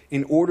him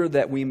in order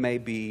that we may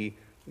be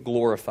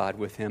glorified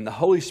with him. The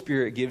Holy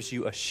Spirit gives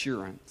you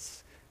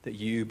assurance that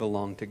you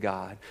belong to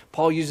God.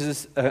 Paul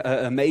uses this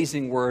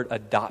amazing word,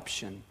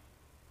 adoption.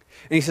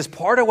 And he says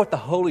part of what the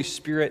Holy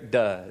Spirit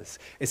does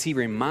is he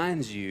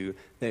reminds you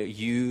that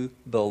you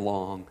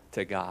belong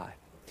to God.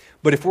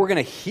 But if we're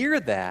going to hear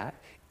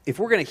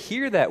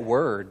that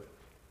word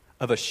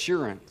of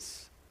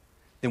assurance,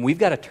 then we've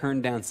got to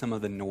turn down some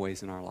of the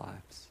noise in our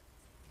lives.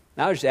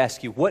 Now I just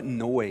ask you, what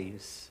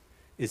noise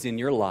is in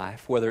your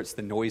life, whether it's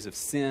the noise of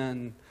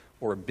sin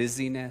or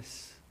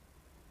busyness?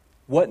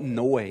 What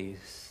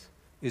noise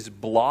is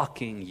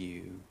blocking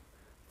you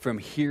from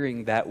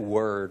hearing that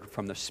word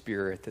from the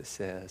Spirit that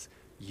says,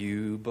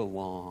 you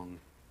belong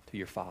to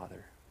your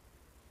Father?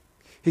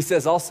 He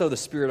says also the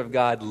Spirit of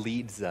God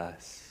leads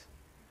us.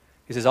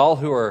 He says all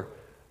who are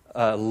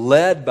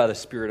led by the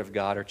Spirit of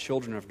God are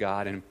children of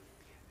God. And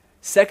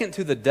second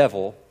to the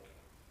devil,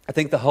 I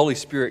think the Holy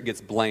Spirit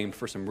gets blamed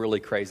for some really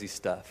crazy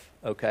stuff,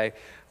 okay?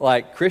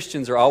 Like,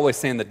 Christians are always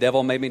saying the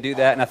devil made me do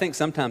that, and I think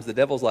sometimes the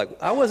devil's like,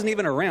 I wasn't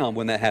even around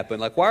when that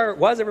happened. Like,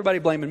 why is everybody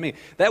blaming me?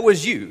 That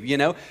was you, you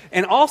know?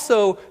 And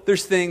also,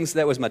 there's things,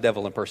 that was my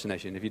devil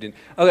impersonation, if you didn't.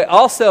 Okay,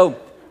 also,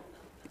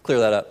 clear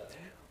that up.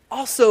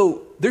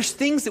 Also, there's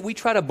things that we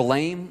try to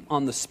blame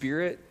on the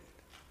Spirit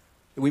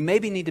that we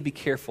maybe need to be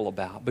careful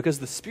about, because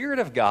the Spirit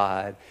of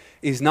God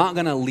is not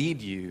going to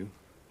lead you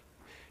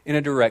in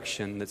a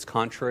direction that's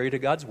contrary to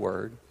God's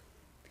Word.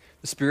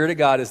 The Spirit of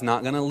God is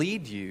not going to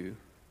lead you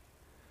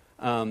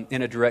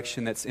in a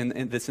direction that's in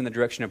the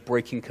direction of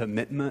breaking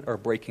commitment or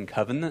breaking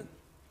covenant.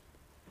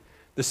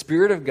 The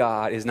Spirit of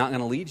God is not going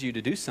to lead you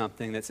to do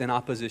something that's in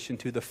opposition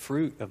to the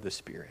fruit of the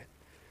Spirit.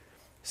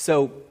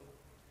 So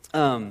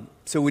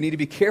we need to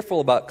be careful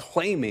about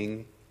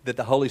claiming that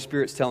the Holy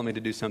Spirit's telling me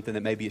to do something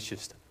that maybe it's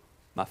just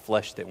my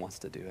flesh that wants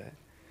to do it.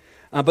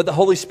 But the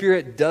Holy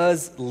Spirit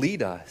does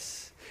lead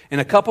us. And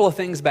a couple of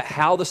things about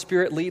how the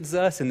Spirit leads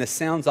us, and this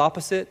sounds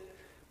opposite,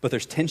 but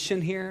there's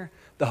tension here.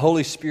 The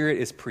Holy Spirit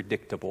is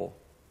predictable,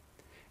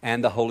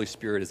 and the Holy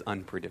Spirit is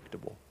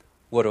unpredictable.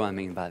 What do I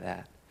mean by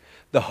that?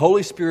 The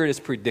Holy Spirit is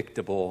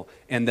predictable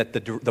in that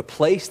the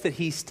place that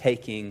he's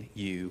taking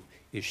you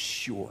is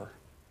sure.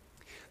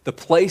 The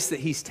place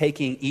that he's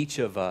taking each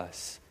of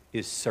us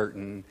is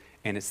certain,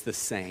 and it's the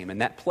same.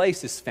 And that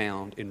place is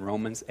found in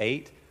Romans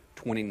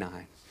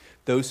 8:29.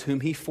 Those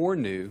whom he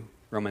foreknew,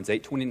 Romans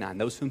 8:29,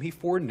 those whom he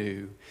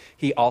foreknew,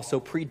 he also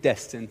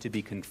predestined to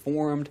be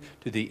conformed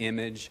to the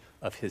image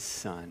of his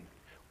Son.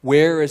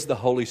 Where is the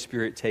Holy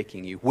Spirit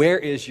taking you? Where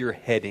is your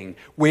heading?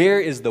 Where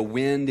is the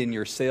wind in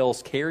your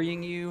sails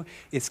carrying you?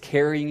 It's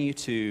carrying you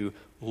to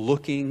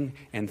looking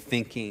and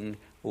thinking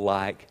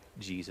like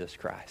Jesus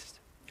Christ.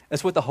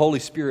 That's what the Holy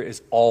Spirit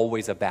is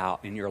always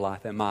about in your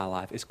life and my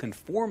life, is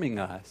conforming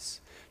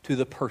us to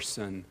the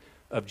person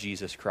of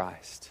Jesus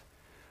Christ.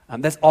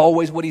 That's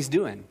always what he's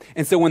doing.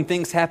 And so when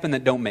things happen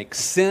that don't make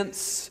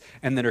sense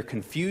and that are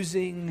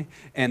confusing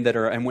and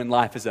when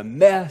life is a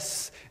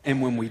mess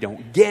and when we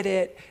don't get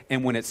it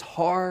and when it's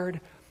hard,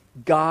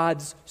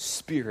 God's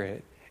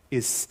Spirit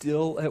is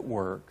still at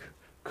work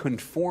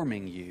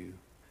conforming you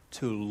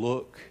to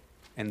look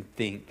and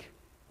think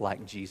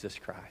like Jesus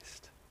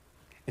Christ.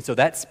 And so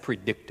that's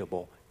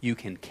predictable. You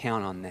can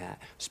count on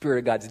that. Spirit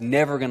of God's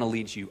never going to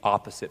lead you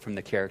opposite from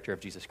the character of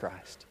Jesus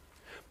Christ.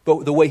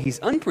 But the way he's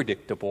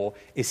unpredictable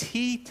is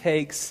he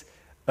takes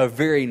a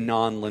very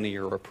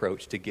nonlinear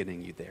approach to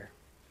getting you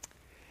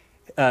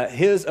there.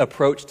 His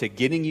approach to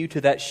getting you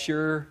to that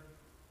sure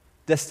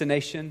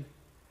destination,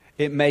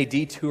 it may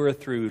detour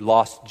through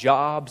lost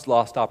jobs,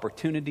 lost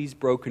opportunities,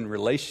 broken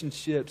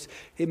relationships.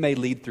 It may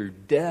lead through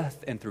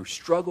death and through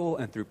struggle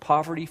and through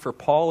poverty. For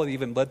Paul, it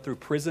even led through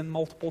prison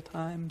multiple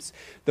times.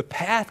 The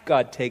path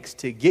God takes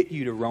to get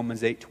you to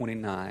Romans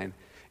 8:29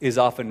 is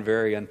often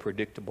very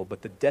unpredictable,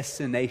 but the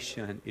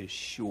destination is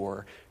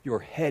sure. Your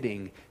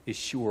heading is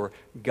sure.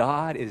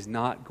 God is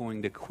not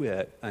going to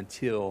quit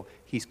until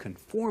he's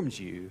conformed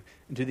you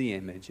into the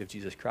image of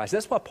Jesus Christ.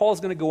 That's why Paul's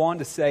going to go on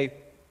to say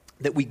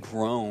that we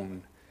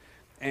groan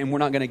and we're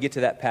not going to get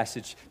to that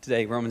passage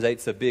today. Romans 8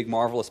 is a big,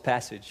 marvelous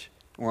passage.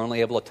 We're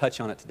only able to touch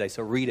on it today,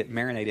 so read it,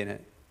 marinate in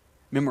it,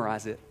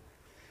 memorize it.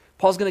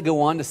 Paul's going to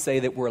go on to say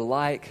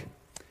that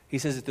he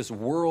says that this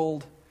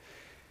world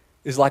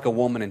is like a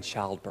woman in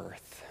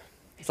childbirth.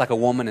 It's like a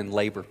woman in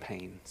labor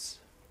pains.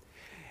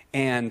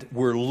 And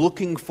we're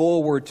looking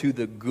forward to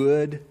the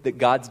good that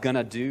God's going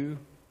to do,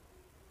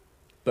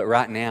 but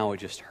right now it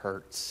just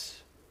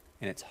hurts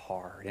and it's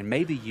hard. And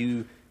maybe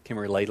you can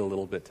relate a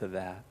little bit to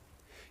that.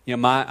 You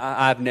know,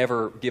 I've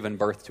never given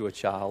birth to a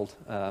child.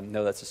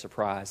 No, that's a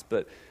surprise.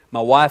 But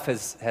my wife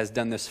has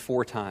done this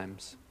 4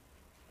 times.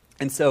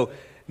 And so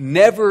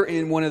never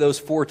in one of those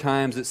 4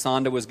 times that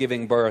Sonda was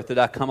giving birth did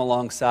I come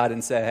alongside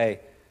and say, hey,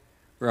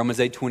 Romans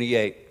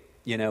 8:28,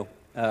 you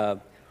know,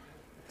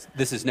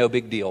 this is no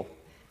big deal.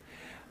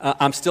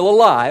 I'm still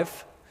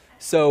alive.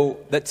 So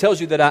that tells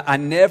you that I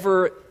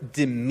never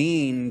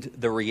demeaned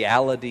the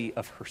reality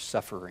of her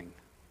suffering.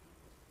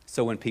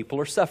 So when people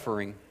are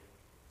suffering,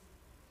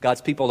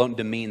 God's people don't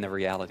demean the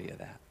reality of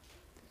that.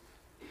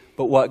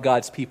 But what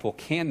God's people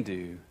can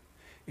do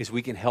is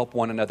we can help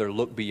one another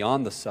look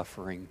beyond the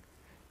suffering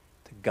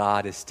to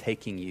God is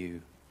taking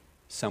you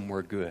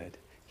somewhere good.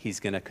 He's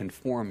going to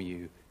conform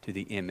you to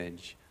the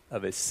image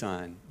of His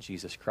Son,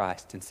 Jesus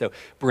Christ. And so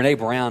Brene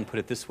Brown put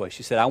it this way.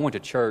 She said, I went to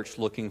church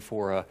looking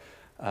for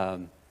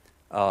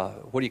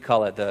what do you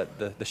call it?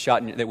 The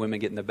shot that women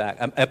get in the back.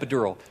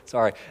 Epidural.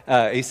 Sorry.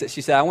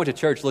 She said, I went to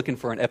church looking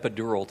for an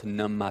epidural to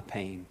numb my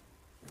pain.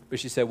 But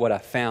she said, what I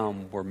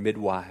found were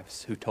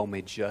midwives who told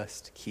me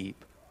just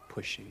keep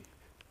pushing.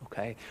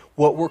 Okay?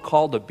 What we're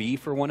called to be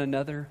for one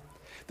another,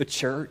 the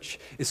church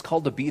is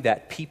called to be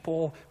that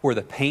people where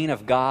the pain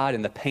of God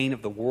and the pain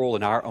of the world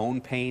and our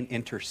own pain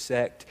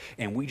intersect,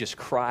 and we just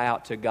cry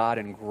out to God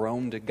and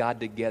groan to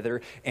God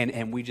together,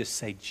 and we just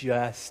say,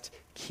 just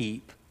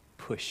keep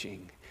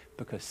pushing,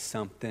 because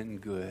something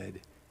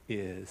good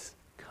is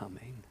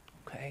coming.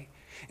 Okay?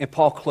 And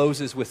Paul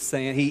closes with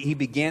saying, he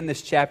began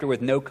this chapter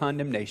with no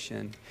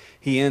condemnation.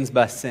 He ends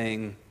by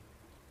saying,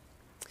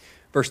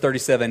 verse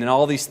 37, and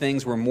all these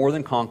things were more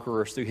than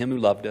conquerors through Him who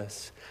loved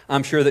us.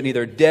 I'm sure that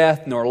neither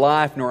death, nor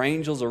life, nor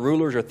angels, or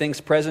rulers, or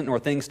things present, nor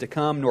things to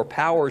come, nor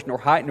powers, nor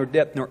height, nor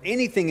depth, nor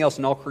anything else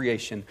in all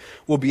creation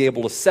will be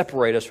able to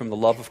separate us from the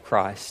love of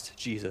Christ,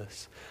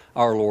 Jesus,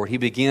 our Lord. He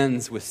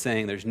begins with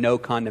saying there's no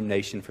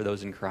condemnation for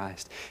those in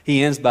Christ.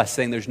 He ends by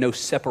saying there's no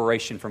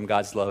separation from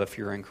God's love if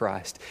you're in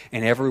Christ.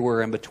 And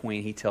everywhere in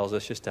between, he tells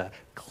us just to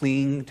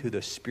cling to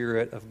the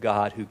Spirit of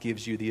God who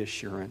gives you the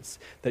assurance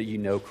that you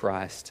know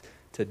Christ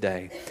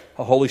today.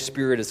 The Holy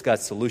Spirit is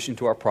God's solution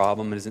to our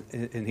problem,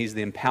 and He's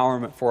the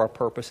empowerment for our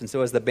purpose. And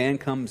so as the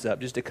band comes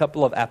up, just a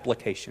couple of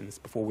applications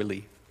before we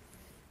leave.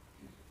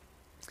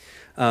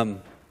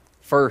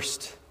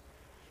 First,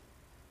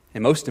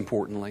 and most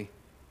importantly,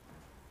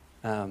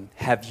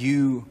 have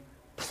you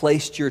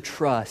placed your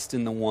trust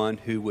in the one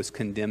who was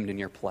condemned in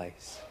your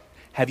place?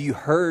 Have you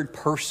heard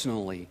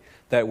personally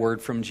that word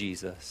from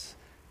Jesus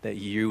that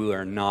you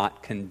are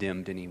not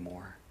condemned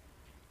anymore?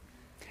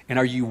 And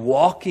are you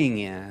walking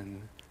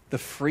in the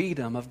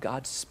freedom of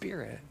God's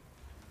Spirit?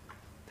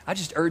 I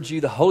just urge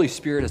you, the Holy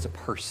Spirit is a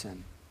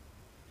person.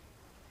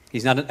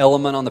 He's not an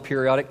element on the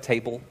periodic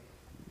table.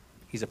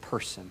 He's a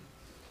person.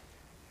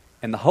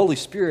 And the Holy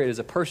Spirit is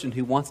a person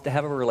who wants to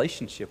have a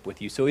relationship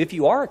with you. So if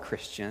you are a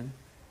Christian,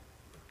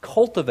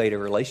 cultivate a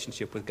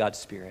relationship with God's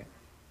Spirit.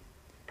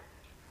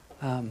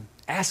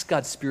 Ask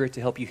God's Spirit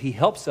to help you. He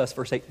helps us,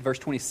 verse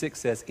 26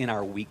 says, in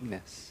our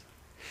weakness.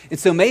 And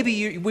so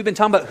maybe we've been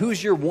talking about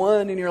who's your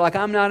one, and you're like,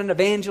 I'm not an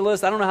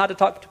evangelist. I don't know how to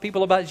talk to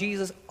people about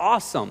Jesus.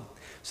 Awesome.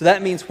 So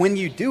that means when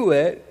you do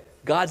it,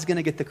 God's going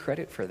to get the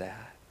credit for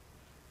that.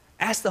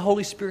 Ask the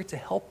Holy Spirit to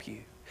help you.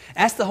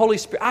 Ask the Holy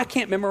Spirit. I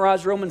can't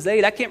memorize Romans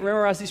 8. I can't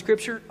memorize these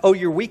scriptures. Oh,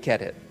 you're weak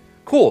at it.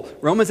 Cool.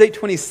 Romans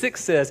 8:26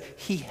 says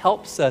He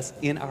helps us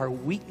in our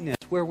weakness.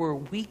 Where we're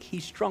weak,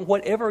 He's strong.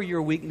 Whatever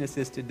your weakness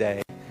is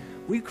today,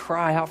 we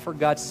cry out for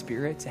God's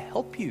Spirit to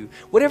help you.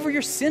 Whatever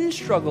your sin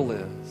struggle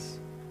is,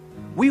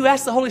 we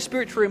ask the Holy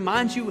Spirit to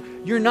remind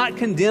you you're not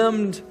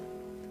condemned,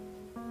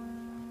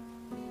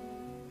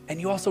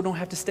 and you also don't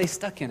have to stay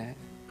stuck in it.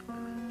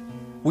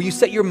 Will you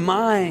set your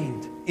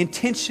mind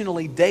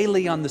intentionally,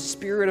 daily on the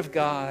Spirit of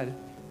God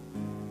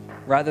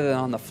rather than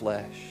on the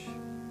flesh?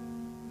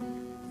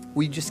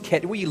 Will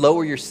you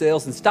lower your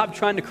sails and stop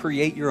trying to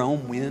create your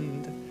own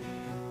wind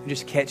and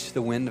just catch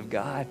the wind of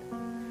God?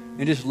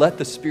 And just let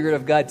the Spirit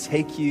of God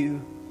take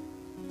you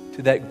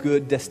to that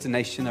good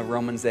destination of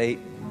Romans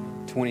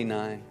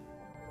 8:29.